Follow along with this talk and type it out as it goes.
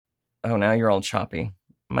Oh, now you're all choppy.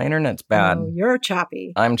 My internet's bad. Oh, you're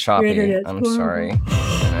choppy. I'm choppy. Your internet's I'm horrible. sorry.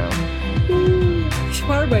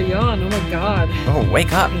 Why my yawn? Oh my God. Oh,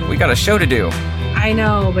 wake up. We got a show to do. I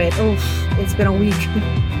know, but it's been a week.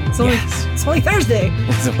 It's only Thursday.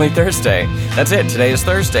 It's only Thursday. That's it. Today is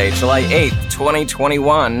Thursday, July 8th,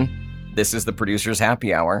 2021. This is the Producer's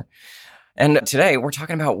Happy Hour. And today we're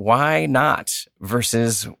talking about why not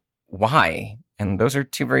versus why. And those are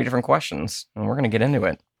two very different questions. And we're going to get into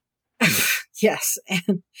it. Yes.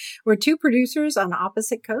 And we're two producers on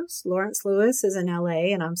opposite coasts. Lawrence Lewis is in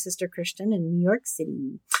LA and I'm Sister Christian in New York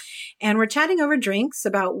City. And we're chatting over drinks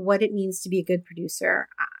about what it means to be a good producer.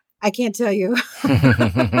 I can't tell you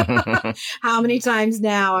how many times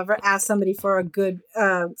now I've asked somebody for a good,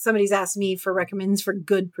 somebody's asked me for recommends for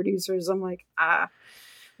good producers. I'm like,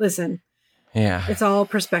 listen, yeah, it's all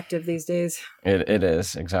perspective these days. It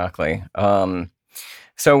is, exactly.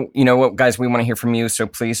 So, you know what, guys, we want to hear from you. So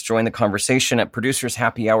please join the conversation at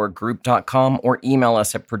producershappyhourgroup.com or email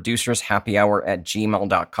us at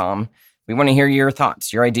producershappyhour@gmail.com. We want to hear your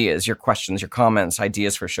thoughts, your ideas, your questions, your comments,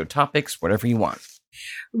 ideas for show topics, whatever you want.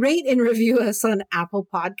 Rate and review us on Apple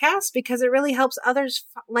Podcasts because it really helps others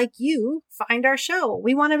like you find our show.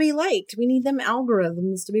 We want to be liked. We need them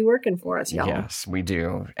algorithms to be working for us, y'all. Yes, we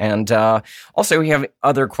do. And also, we have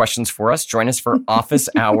other questions for us. Join us for office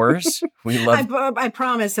hours. We love. I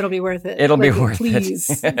promise it'll be worth it. It'll be worth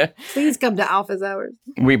please. it. Please come to office hours.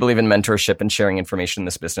 We believe in mentorship and sharing information in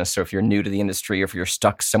this business. So if you're new to the industry, or if you're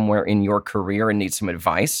stuck somewhere in your career and need some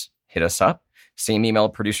advice, hit us up. Same email,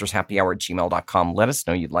 producershappyhour@gmail.com. Let us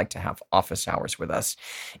know you'd like to have office hours with us.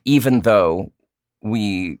 Even though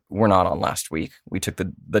we were not on last week. We took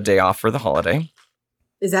the day off for the holiday.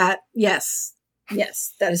 Is that? Yes.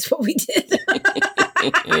 Yes, that is what we did.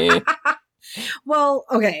 Well,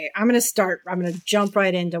 okay, I'm going to jump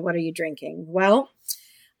right into what are you drinking? Well,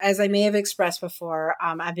 as I may have expressed before,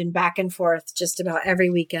 I've been back and forth just about every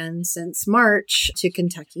weekend since March to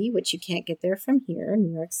Kentucky, which you can't get there from here in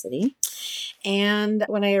New York City. And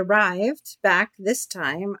when I arrived back this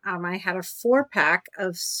time, I had a 4-pack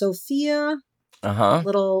of Sophia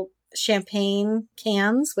little champagne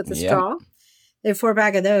cans with a straw. They have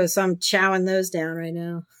 4-pack of those, so I'm chowing those down right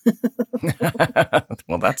now.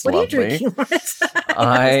 Well, that's what lovely. What are you drinking, Lawrence?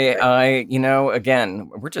 I, again,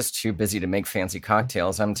 we're just too busy to make fancy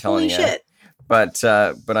cocktails. I'm telling you. Holy shit. But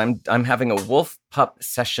I'm having a Wolf Pup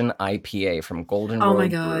Session IPA from Golden Road. Oh my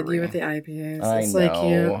God, Brewery. you with the IPAs. It's like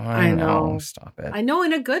you. I know. Stop it. I know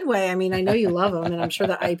in a good way. I mean, I know you love them, and I'm sure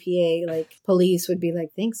the IPA police would be like,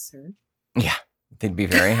 "Thanks, sir." Yeah, they'd be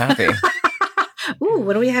very happy. Ooh,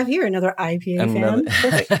 what do we have here? Another IPA fan.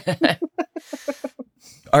 Perfect.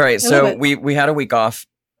 All right, so we had a week off.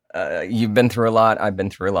 You've been through a lot. I've been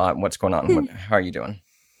through a lot. What's going on? How are you doing?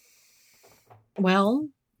 Well,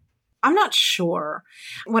 I'm not sure.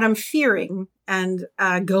 What I'm fearing, and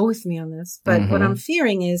go with me on this, but what I'm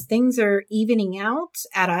fearing is things are evening out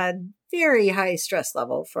at a very high stress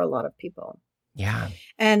level for a lot of people. Yeah.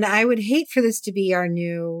 And I would hate for this to be our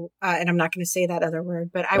new, and I'm not going to say that other word,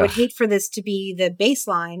 but I would hate for this to be the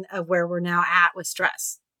baseline of where we're now at with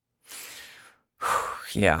stress.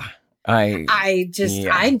 Yeah. I'm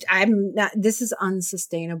not, this is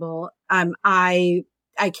unsustainable. I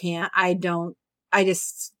can't, I don't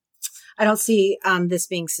see this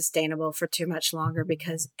being sustainable for too much longer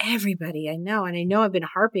because everybody I know, and I know I've been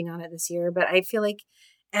harping on it this year, but I feel like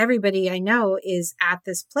everybody I know is at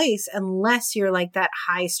this place unless you're like that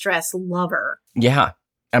high stress lover. Yeah.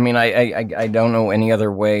 I mean, I don't know any other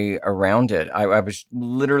way around it. I was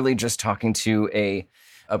literally just talking to a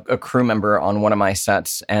crew member on one of my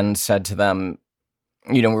sets and said to them,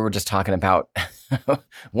 we were just talking about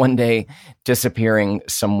one day disappearing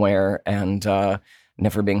somewhere and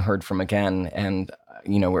never being heard from again. And,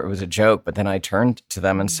 where it was a joke. But then I turned to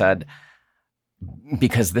them and said,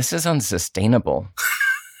 because this is unsustainable.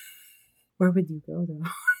 Where would you go, though?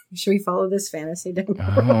 Should we follow this fantasy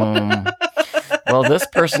down? Well, this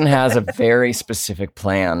person has a very specific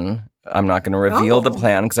plan. I'm not going to reveal the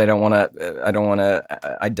plan because I don't want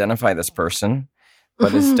to identify this person,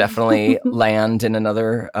 but it's definitely land in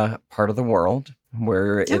another part of the world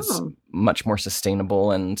where it's much more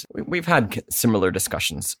sustainable. And we've had similar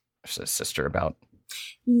discussions, sister, about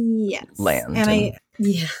land.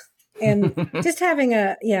 And just having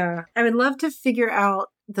I would love to figure out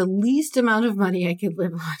the least amount of money I could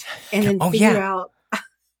live on and then figure out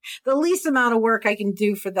the least amount of work I can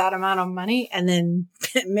do for that amount of money and then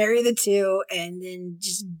marry the two and then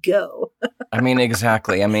just go. I mean,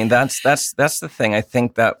 exactly. I mean, that's the thing. I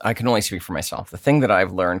think that I can only speak for myself. The thing that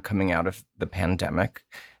I've learned coming out of the pandemic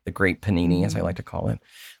the great panini, as I like to call it,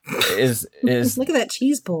 is look at that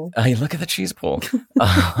cheese pull. Look at the cheese pull.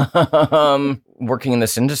 Working in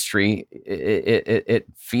this industry, it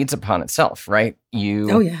feeds upon itself, right?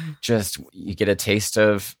 You get a taste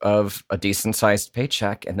of a decent sized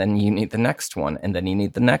paycheck, and then you need the next one, and then you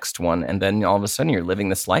need the next one, and then all of a sudden you're living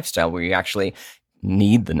this lifestyle where you actually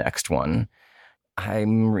need the next one.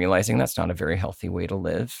 I'm realizing that's not a very healthy way to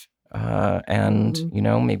live, and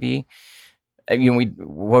maybe.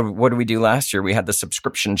 What did we do last year? We had the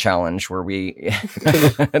subscription challenge where we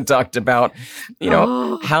talked about,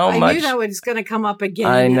 how much. I knew that was going to come up again.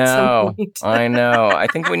 I know. At some point. I know. I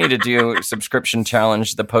think we need to do subscription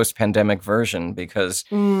challenge, the post-pandemic version, because,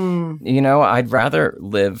 I'd rather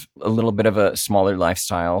live a little bit of a smaller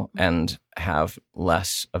lifestyle and have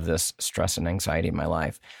less of this stress and anxiety in my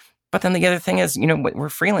life. But then the other thing is, we're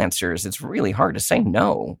freelancers. It's really hard to say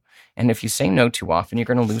no. And if you say no too often, you're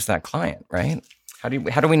going to lose that client, right? How do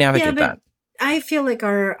we navigate that? I feel like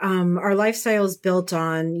our lifestyle is built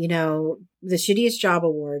on, the shittiest job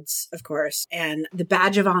awards, of course, and the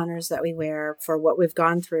badge of honors that we wear for what we've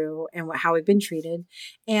gone through and how we've been treated.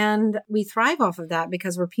 And we thrive off of that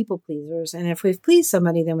because we're people pleasers. And if we've pleased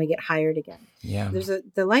somebody, then we get hired again. Yeah.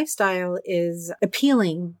 The lifestyle is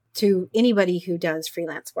appealing to anybody who does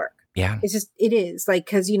freelance work. Yeah. It is like,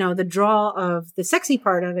 cause the draw of the sexy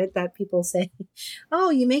part of it that people say,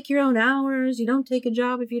 oh, you make your own hours. You don't take a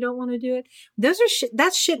job if you don't want to do it.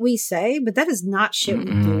 That's shit we say, but that is not shit we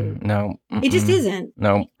do. No. It just isn't.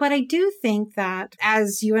 No. But I do think that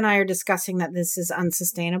as you and I are discussing that this is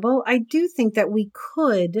unsustainable, I do think that we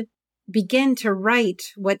could begin to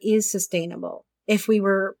write what is sustainable if we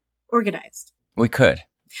were organized. We could.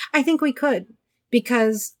 I think we could,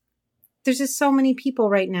 because there's just so many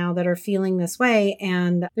people right now that are feeling this way,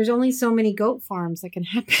 and there's only so many goat farms that can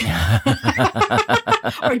happen,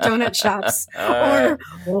 or donut shops, or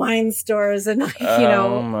wine stores, and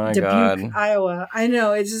Dubuque, God. Iowa. I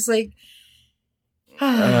know, it's just like,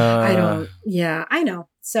 I know.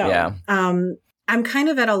 So, yeah. I'm kind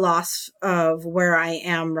of at a loss of where I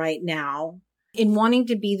am right now in wanting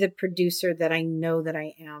to be the producer that I know that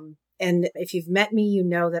I am. And if you've met me, you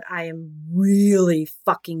know that I am really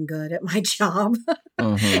fucking good at my job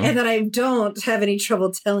and that I don't have any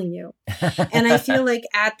trouble telling you. And I feel like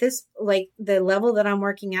at this, the level that I'm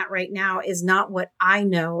working at right now is not what I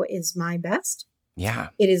know is my best. Yeah.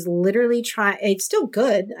 It is literally it's still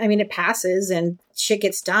good. I mean, it passes and shit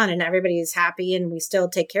gets done and everybody is happy and we still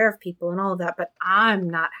take care of people and all of that, but I'm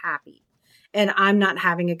not happy and I'm not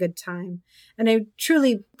having a good time. And I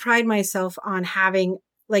truly pride myself on having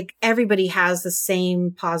everybody has the same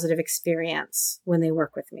positive experience when they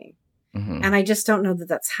work with me. Mm-hmm. And I just don't know that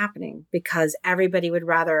that's happening because everybody would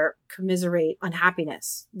rather commiserate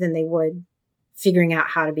unhappiness than they would figuring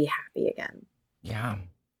out how to be happy again. Yeah.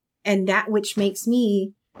 And that which makes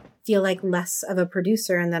me feel like less of a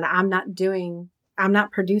producer and that I'm not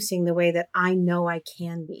producing the way that I know I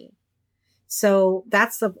can be. So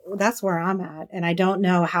that's where I'm at. And I don't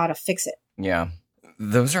know how to fix it. Yeah.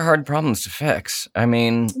 Those are hard problems to fix. I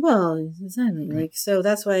mean... Well, exactly. So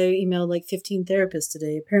that's why I emailed 15 therapists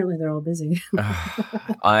today. Apparently they're all busy.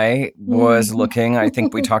 I was looking. I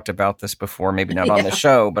think we talked about this before, maybe not on the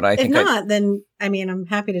show, but I think... If not, then, I'm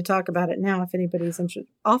happy to talk about it now if anybody's interested.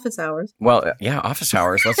 Office hours. Well, yeah, office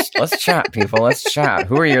hours. Let's chat, people. Let's chat.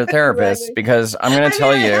 Who are your therapists? Exactly. Because I'm going to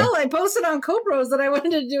tell you... I posted on CoPros that I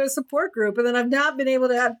wanted to do a support group, and then I've not been able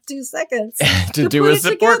to have 2 seconds to do a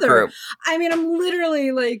support group. I'm literally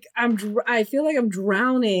I feel like I'm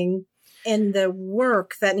drowning in the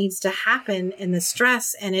work that needs to happen and the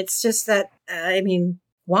stress. And it's just that,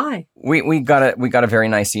 why? We got a very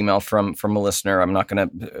nice email from a listener. I'm not going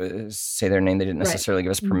to say their name. They didn't necessarily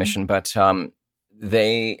give us permission, but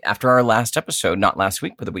they, after our last episode, not last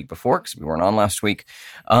week, but the week before, because we weren't on last week.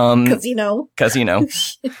 Casino.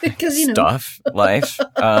 Stuff, life.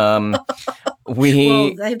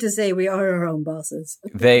 Well, I have to say, we are our own bosses.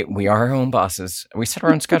 We are our own bosses. We set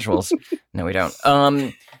our own schedules. No, we don't.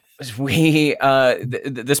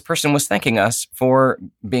 This person was thanking us for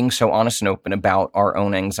being so honest and open about our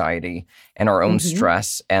own anxiety and our own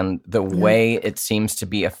stress and the way it seems to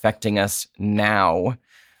be affecting us now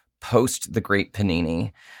post the Great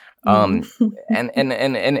Panini. And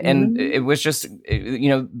it was just,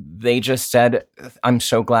 they just said, I'm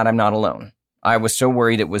so glad I'm not alone. I was so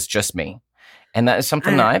worried it was just me. And that is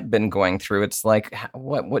something that I've been going through. It's like,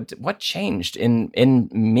 what changed in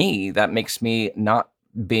me that makes me not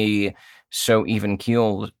be so even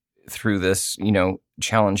keeled through this,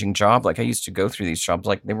 challenging job? Like I used to go through these jobs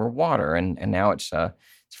like they were water, and now it's a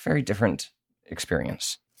very different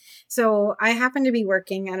experience. So I happen to be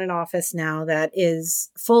working at an office now that is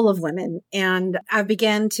full of women. And I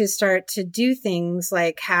began to start to do things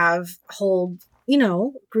like hold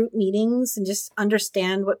group meetings and just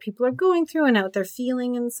understand what people are going through and what they're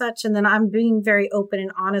feeling and such. And then I'm being very open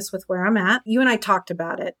and honest with where I'm at. You and I talked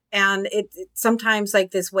about it. And it sometimes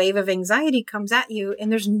like this wave of anxiety comes at you and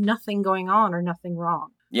there's nothing going on or nothing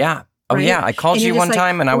wrong. Yeah. Oh, right? yeah. I called you one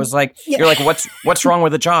time and I was like, you're like, what's wrong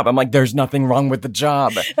with the job? I'm like, there's nothing wrong with the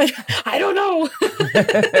job. I don't know.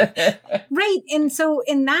 Right. And so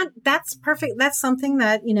that's perfect. That's something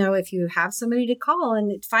that, if you have somebody to call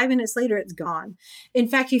and 5 minutes later, it's gone. In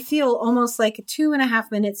fact, you feel almost like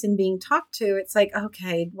 2.5 minutes in being talked to. It's like,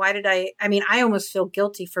 okay, I almost feel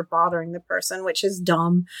guilty for bothering the person, which is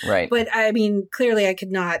dumb. Right. But clearly I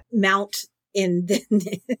could not mount in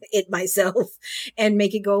it myself and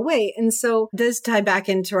make it go away. And so it does tie back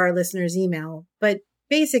into our listeners' email. But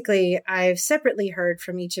basically, I've separately heard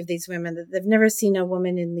from each of these women that they've never seen a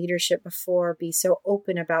woman in leadership before be so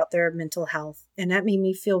open about their mental health. And that made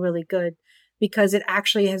me feel really good because it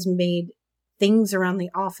actually has made things around the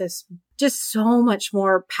office just so much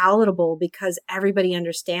more palatable because everybody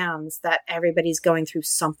understands that everybody's going through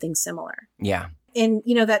something similar. Yeah. And,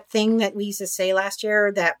 that thing that we used to say last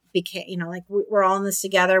year that became, like we're all in this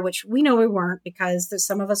together, which we know we weren't because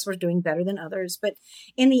some of us were doing better than others. But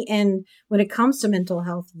in the end, when it comes to mental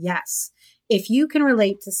health, yes, if you can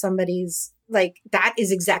relate to somebody's like, that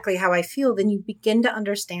is exactly how I feel, then you begin to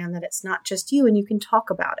understand that it's not just you and you can talk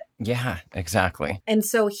about it. Yeah, exactly. And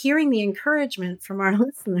so hearing the encouragement from our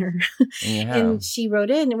listener and she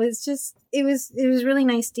wrote in, it was really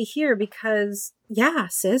nice to hear because yeah,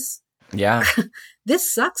 sis. Yeah.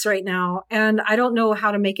 This sucks right now. And I don't know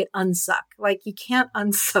how to make it unsuck. Like you can't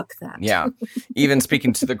unsuck that. Yeah. Even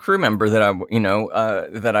speaking to the crew member that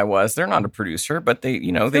I was, they're not a producer, but they,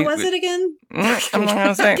 Who was it again? I'm not going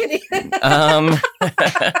to say.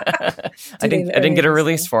 I didn't get a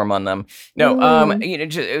release form on them. No,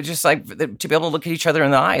 just like to be able to look at each other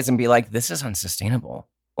in the eyes and be like, this is unsustainable.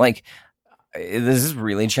 Like, this is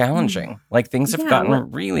really challenging. Like things have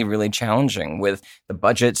gotten really, really challenging with the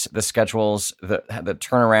budgets, the schedules, the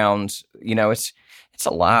turnarounds. It's a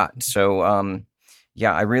lot. So,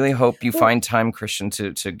 I really hope you find time, Christian,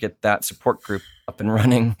 to get that support group up and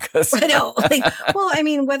running. I know.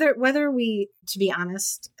 Whether we, to be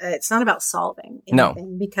honest, it's not about solving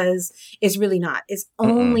anything because it's really not. It's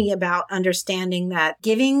only about understanding that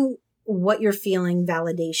giving what you're feeling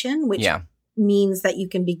validation, which means that you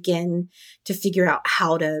can begin to figure out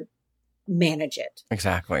how to manage it.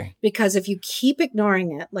 Exactly. Because if you keep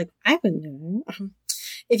ignoring it, like I've been doing,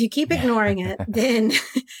 if you keep ignoring it, then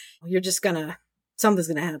you're just something's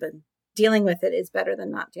going to happen. Dealing with it is better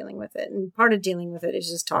than not dealing with it. And part of dealing with it is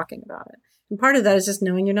just talking about it. And part of that is just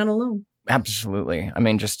knowing you're not alone. Absolutely.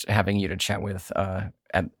 just having you to chat with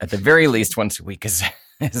at the very least once a week is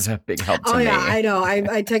a big help to me. Oh, yeah, I know.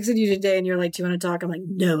 I texted you today and you're like, do you want to talk? I'm like,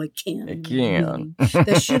 no, I can't. I can't.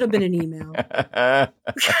 There should have been an email. But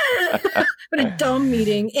a dumb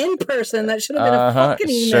meeting in person. That should have been a fucking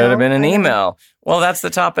email. Should have been an email. Well, that's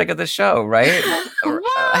the topic of the show, right?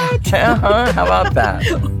 What? How about that?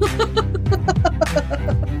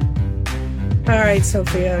 All right,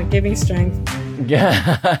 Sophia, give me strength.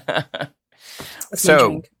 Yeah.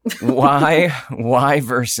 So why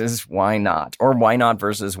versus why not? Or why not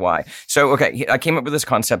versus why? So, okay, I came up with this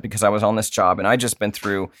concept because I was on this job and I just been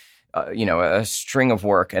through, a string of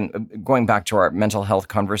work. And going back to our mental health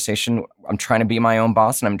conversation, I'm trying to be my own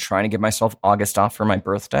boss and I'm trying to give myself August off for my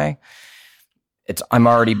birthday. I'm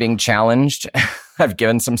already being challenged. I've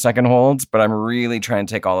given some second holds, but I'm really trying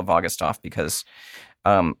to take all of August off because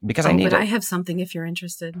I need it. But I have something if you're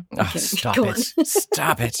interested. Stop it.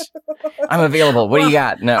 Stop it. I'm available. What do you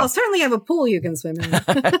got? No. I'll certainly have a pool you can swim in.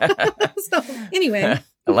 So, anyway.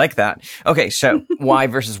 I like that. Okay, so why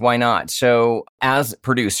versus why not? So as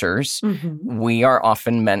producers, we are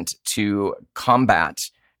often meant to combat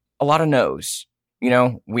a lot of no's.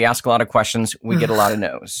 We ask a lot of questions. We get a lot of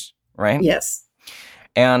no's, right? Yes.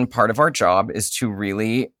 And part of our job is to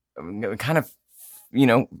really kind of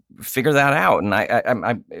figure that out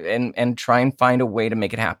and try and find a way to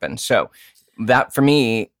make it happen. So that for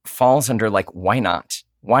me falls under like, why not?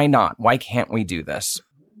 Why not? Why can't we do this?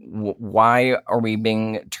 Why are we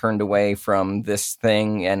being turned away from this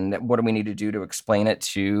thing? And what do we need to do to explain it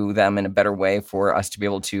to them in a better way for us to be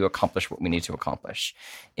able to accomplish what we need to accomplish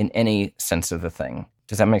in any sense of the thing?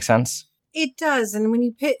 Does that make sense? It does. And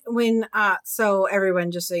so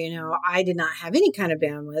everyone, just so you know, I did not have any kind of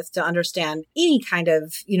bandwidth to understand any kind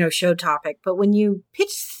of, show topic. But when you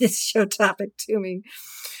pitched this show topic to me,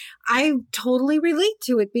 I totally relate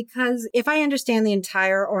to it because if I understand the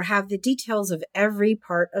entire or have the details of every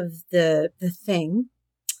part of the thing,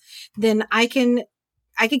 then I can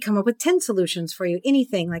come up with 10 solutions for you.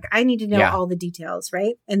 Anything. Like I need to know all the details,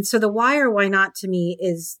 right? And so the why or why not to me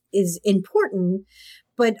is important.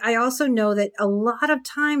 But I also know that a lot of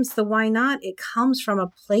times the why not, it comes from a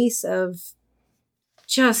place of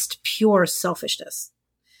just pure selfishness.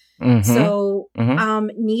 Mm-hmm. So,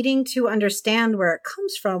 needing to understand where it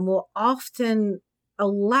comes from will often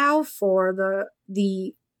allow for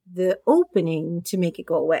the opening to make it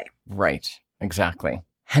go away. Right. Exactly.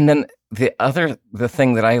 And then the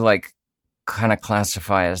thing that I like kind of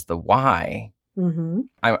classify as the why,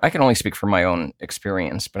 I can only speak from my own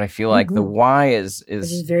experience, but I feel like the why is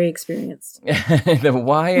This is very experienced. the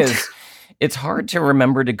why is, it's hard to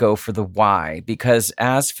remember to go for the why because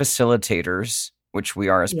as facilitators, which we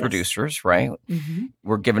are as producers, right?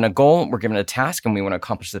 We're given a goal, we're given a task, and we want to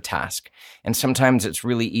accomplish the task. And sometimes it's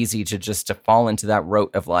really easy to fall into that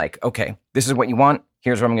rote of like, okay, this is what you want.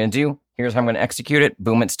 Here's what I'm going to do. Here's how I'm going to execute it.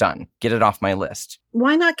 Boom, it's done. Get it off my list.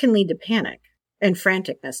 Why not can lead to panic and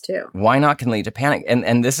franticness too. Why not can lead to panic.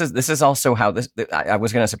 And this is also how this, I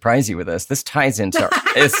was going to surprise you with this. This ties into,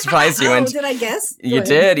 did I guess? You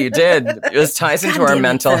did. This ties into our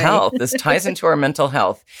mental health. This ties into our mental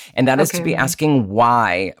health. And that is to be asking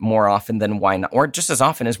why more often than why not, or just as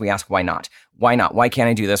often as we ask why not. Why not? Why can't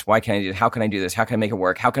I do this? Why can't I do this? How can I do this? How can I make it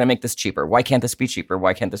work? How can I make this cheaper? Why can't this be cheaper?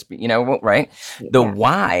 Why can't this be, right? The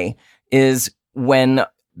why is when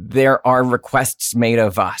there are requests made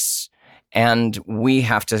of us and we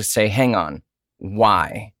have to say, hang on,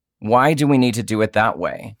 why? Why do we need to do it that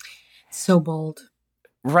way? So bold.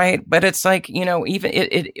 Right. But it's like, even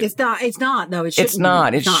it's not though. It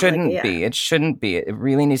shouldn't be. It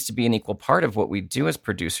really needs to be an equal part of what we do as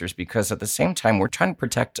producers, because at the same time, we're trying to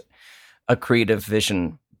protect a creative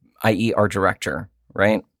vision, i.e. our director.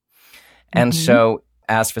 Right. And so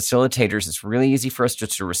as facilitators, it's really easy for us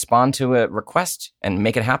just to respond to a request and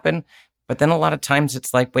make it happen. But then a lot of times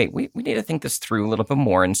it's like, wait, we need to think this through a little bit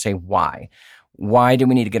more and say, why? Why do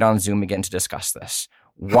we need to get on Zoom again to discuss this?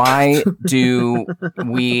 Why do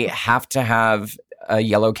we have to have a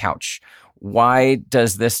yellow couch? Why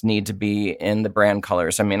does this need to be in the brand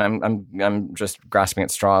colors? I mean, I'm just grasping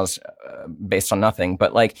at straws based on nothing,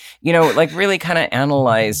 but really kind of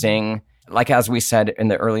analyzing, like as we said in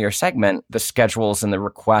the earlier segment, the schedules and the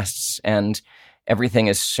requests and everything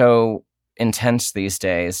is so intense these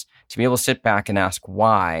days. To be able to sit back and ask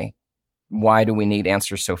why do we need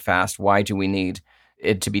answers so fast? Why do we need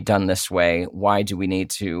it to be done this way? Why do we need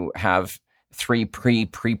to have 3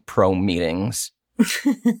 pre-pro meetings,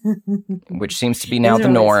 which seems to be now the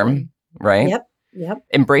norm, right? Yep.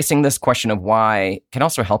 Embracing this question of why can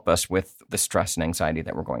also help us with the stress and anxiety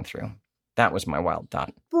that we're going through. That was my wild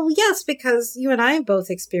thought. Well, yes, because you and I have both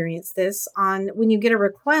experienced this on when you get a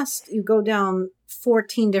request, you go down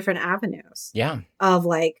 14 different avenues. Yeah. Of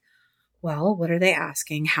like, well, what are they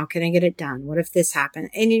asking? How can I get it done? What if this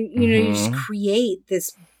happened? And you just create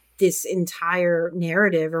this entire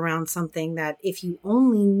narrative around something that if you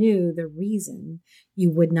only knew the reason,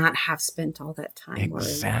 you would not have spent all that time.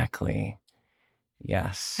 Exactly.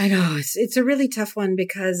 Yes. I know. It's a really tough one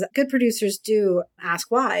because good producers do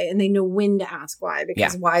ask why, and they know when to ask why,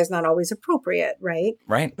 because why is not always appropriate, right?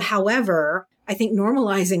 Right. However, I think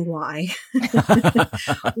normalizing why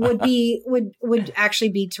would actually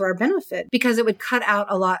be to our benefit, because it would cut out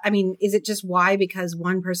a lot. I mean, is it just why because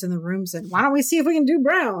one person in the room said, why don't we see if we can do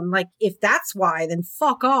brown? Like, if that's why, then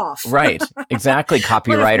fuck off. Right. Exactly.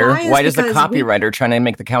 Copywriter. Why does the copywriter trying to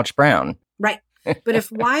make the couch brown? Right. But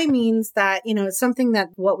if why means that, it's something that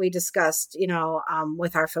what we discussed,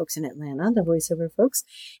 with our folks in Atlanta, the voiceover folks,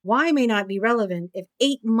 why may not be relevant if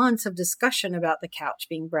 8 months of discussion about the couch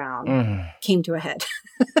being brown came to a head.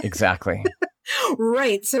 Exactly.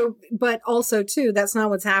 Right. So, but also too, that's not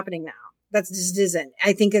what's happening now. That just isn't.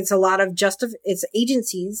 I think it's a lot of it's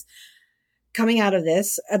agencies coming out of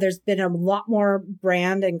this. There's been a lot more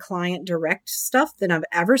brand and client direct stuff than I've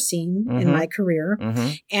ever seen in my career.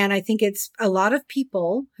 And I think it's a lot of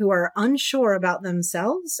people who are unsure about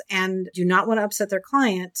themselves and do not want to upset their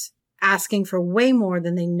client, asking for way more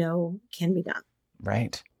than they know can be done.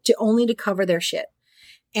 Right. To cover their shit.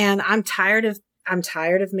 And I'm just tired of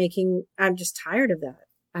that.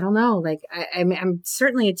 I don't know. Like, I'm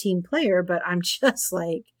certainly a team player, but I'm just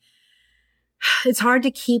like, it's hard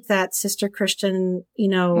to keep that sister Christian,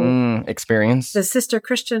 experience, the sister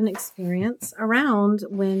Christian experience around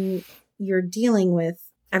when you're dealing with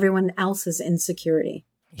everyone else's insecurity.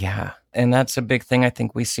 Yeah. And that's a big thing I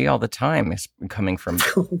think we see all the time, is coming from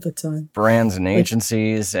All the time. brands and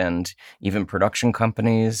agencies and even production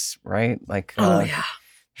companies, right? Like, Yeah.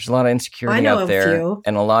 there's a lot of insecurity I know out a there, few.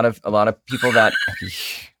 and a lot of people that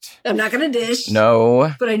I'm not going to dish.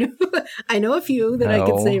 no, But I know a few that I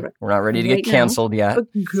can say. we're not ready to get right now. canceled yet. But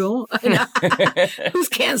go. Who's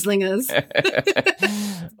canceling us?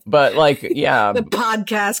 But like, yeah, The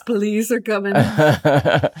podcast police are coming.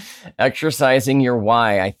 exercising your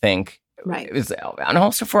why, I think, Right. is, and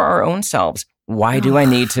also for our own selves. Why do I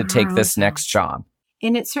need to for take our this own next job?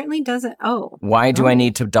 And it certainly doesn't. Why do Oh. I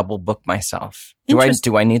need to double book myself? Do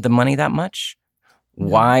Interesting. I need the money that much?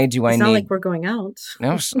 Why do I It's need? not like we're going out.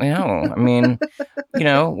 No. I mean,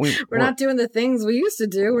 We're not doing the things we used to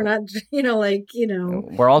do. We're not,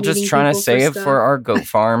 We're all just meeting trying to people for save stuff. for our goat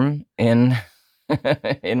farm in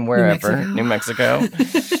wherever, New Mexico.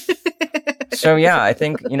 So yeah, I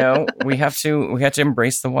think we have to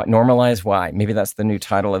embrace the why, normalize why. Maybe that's the new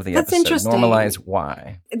title of the That's episode. interesting. Normalize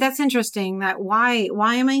why. That's interesting. That why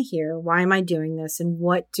am I here? Why am I doing this? And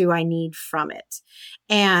what do I need from it?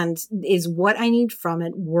 And is what I need from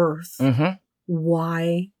it worth Mm-hmm.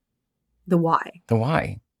 why? The why. The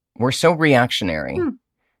why. We're so reactionary.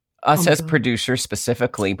 Us Oh my as God. producers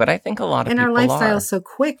specifically, but I think a lot of And people our lifestyle are. is so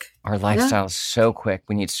quick. Our lifestyle is so quick.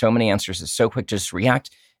 We need so many answers. It's so quick to just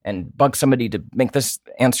react and bug somebody to make this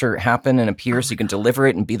answer happen and appear so you can deliver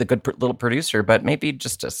it and be the good little producer. But maybe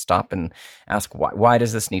just to stop and ask why. Why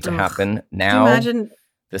does this need to Ugh. happen Could you now, imagine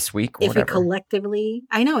this week, or if we whatever? collectively,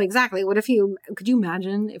 I know exactly. Could you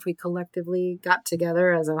imagine if we collectively got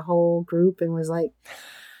together as a whole group and was like,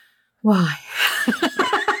 why?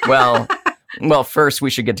 Well, first we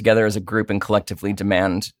should get together as a group and collectively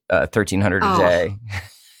demand $1,300 a day.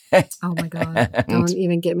 Oh my God. Don't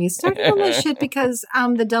even get me started on this shit, because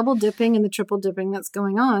the double dipping and the triple dipping that's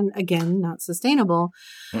going on, again, not sustainable,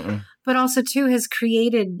 Mm-mm. but also too has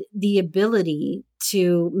created the ability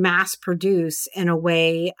to mass produce in a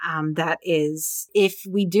way that is, if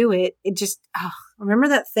we do it, it just, remember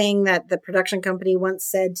that thing that the production company once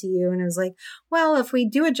said to you, and it was like, well, if we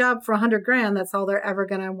do a job for $100,000, that's all they're ever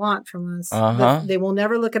going to want from us. Uh-huh. They will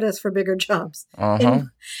never look at us for bigger jobs. Uh-huh.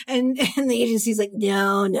 And the agency's like,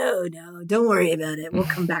 no, don't worry about it. We'll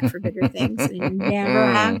come back for bigger things. And it never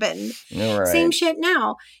happened. You're right. Same shit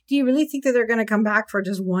now. Do you really think that they're going to come back for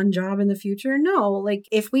just one job in the future? No. Like,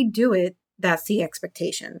 if we do it, that's the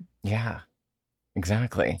expectation. Yeah,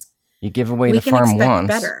 exactly. You give away We the can farm expect once.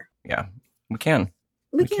 better. Yeah, we can.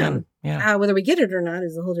 We can. Yeah. Whether we get it or not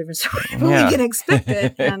is a whole different story. But Yeah. we can expect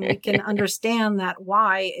it, and we can understand that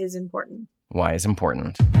why is important. Why is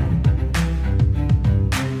important?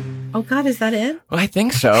 Oh God, is that it? Well, I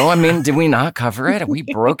think so. I mean, did we not cover it? We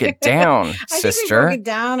broke it down, I think we sister. broke it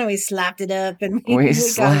down and we slapped it up and we got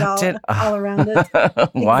slapped it it all around it.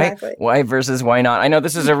 Why? Exactly. Why versus why not? I know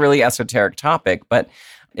this is a really esoteric topic, but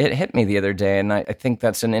it hit me the other day, and I think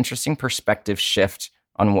that's an interesting perspective shift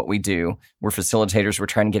on what we do. We're facilitators. We're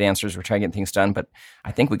trying to get answers. We're trying to get things done. But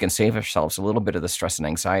I think we can save ourselves a little bit of the stress and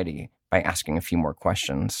anxiety by asking a few more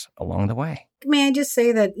questions along the way. May I just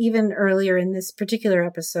say that even earlier in this particular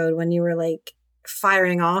episode, when you were like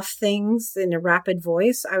firing off things in a rapid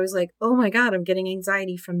voice, I was like, oh my God, I'm getting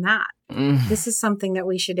anxiety from that. This is something that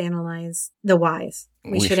we should analyze, the whys.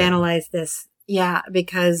 We should analyze this. Yeah,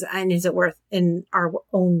 because, and is it worth in our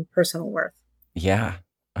own personal worth? Yeah,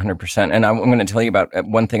 100%. And I'm going to tell you about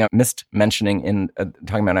one thing I missed mentioning in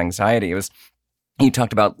talking about anxiety. It was, you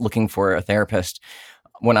talked about looking for a therapist.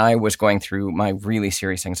 When I was going through my really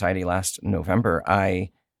serious anxiety last November,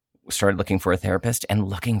 I started looking for a therapist, and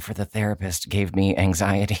looking for the therapist gave me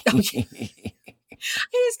anxiety. I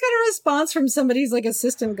just got a response from somebody's like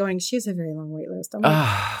assistant going, she has a very long wait list. I'm like,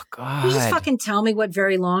 Oh, God. you just fucking tell me what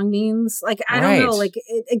very long means. Like, I don't know. Like,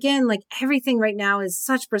 again, like everything right now is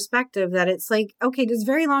such perspective that it's like, okay, does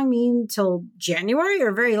very long mean till January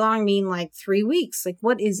or very long mean like 3 weeks? Like,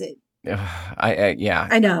 what is it? Yeah.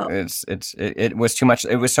 I know. It was too much.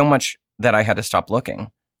 It was so much that I had to stop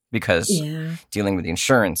looking because dealing with the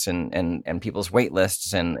insurance and people's wait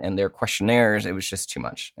lists and their questionnaires, it was just too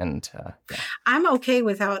much. And I'm okay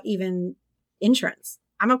without even insurance.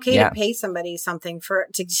 I'm okay to pay somebody something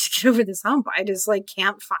to get over this hump. I just like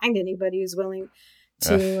can't find anybody who's willing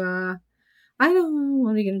to, I don't know.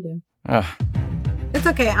 What are you going to do? It's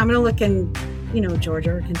okay. I'm going to look in,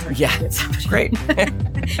 Georgia or Kentucky. Yeah. Great.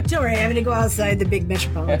 Don't worry. I'm going to go outside the big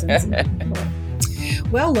metropolitans.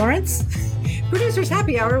 Well, Lawrence, Producers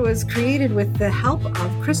Happy Hour was created with the help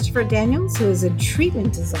of Christopher Daniels, who is a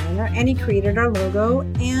treatment designer, and he created our logo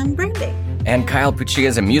and branding. And Kyle Puccia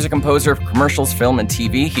is a music composer for commercials, film, and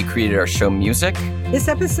TV. He created our show music. This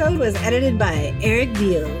episode was edited by Eric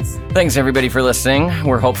Beals. Thanks everybody for listening.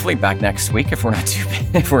 We're hopefully back next week if we're not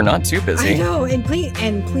too busy. I know, and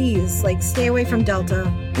please, like, stay away from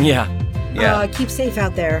Delta. Yeah. Keep safe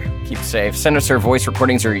out there. Keep safe. Send us your voice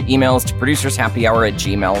recordings or your emails to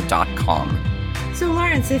producershappyhour@gmail.com. So,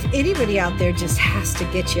 Lawrence, if anybody out there just has to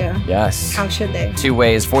get you, yes, how should they? 2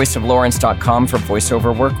 ways, voiceoflawrence.com for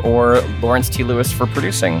voiceover work or Lawrence T. Lewis for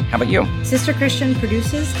producing. How about you?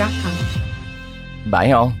 SisterChristianProduces.com. Bye,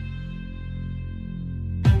 y'all.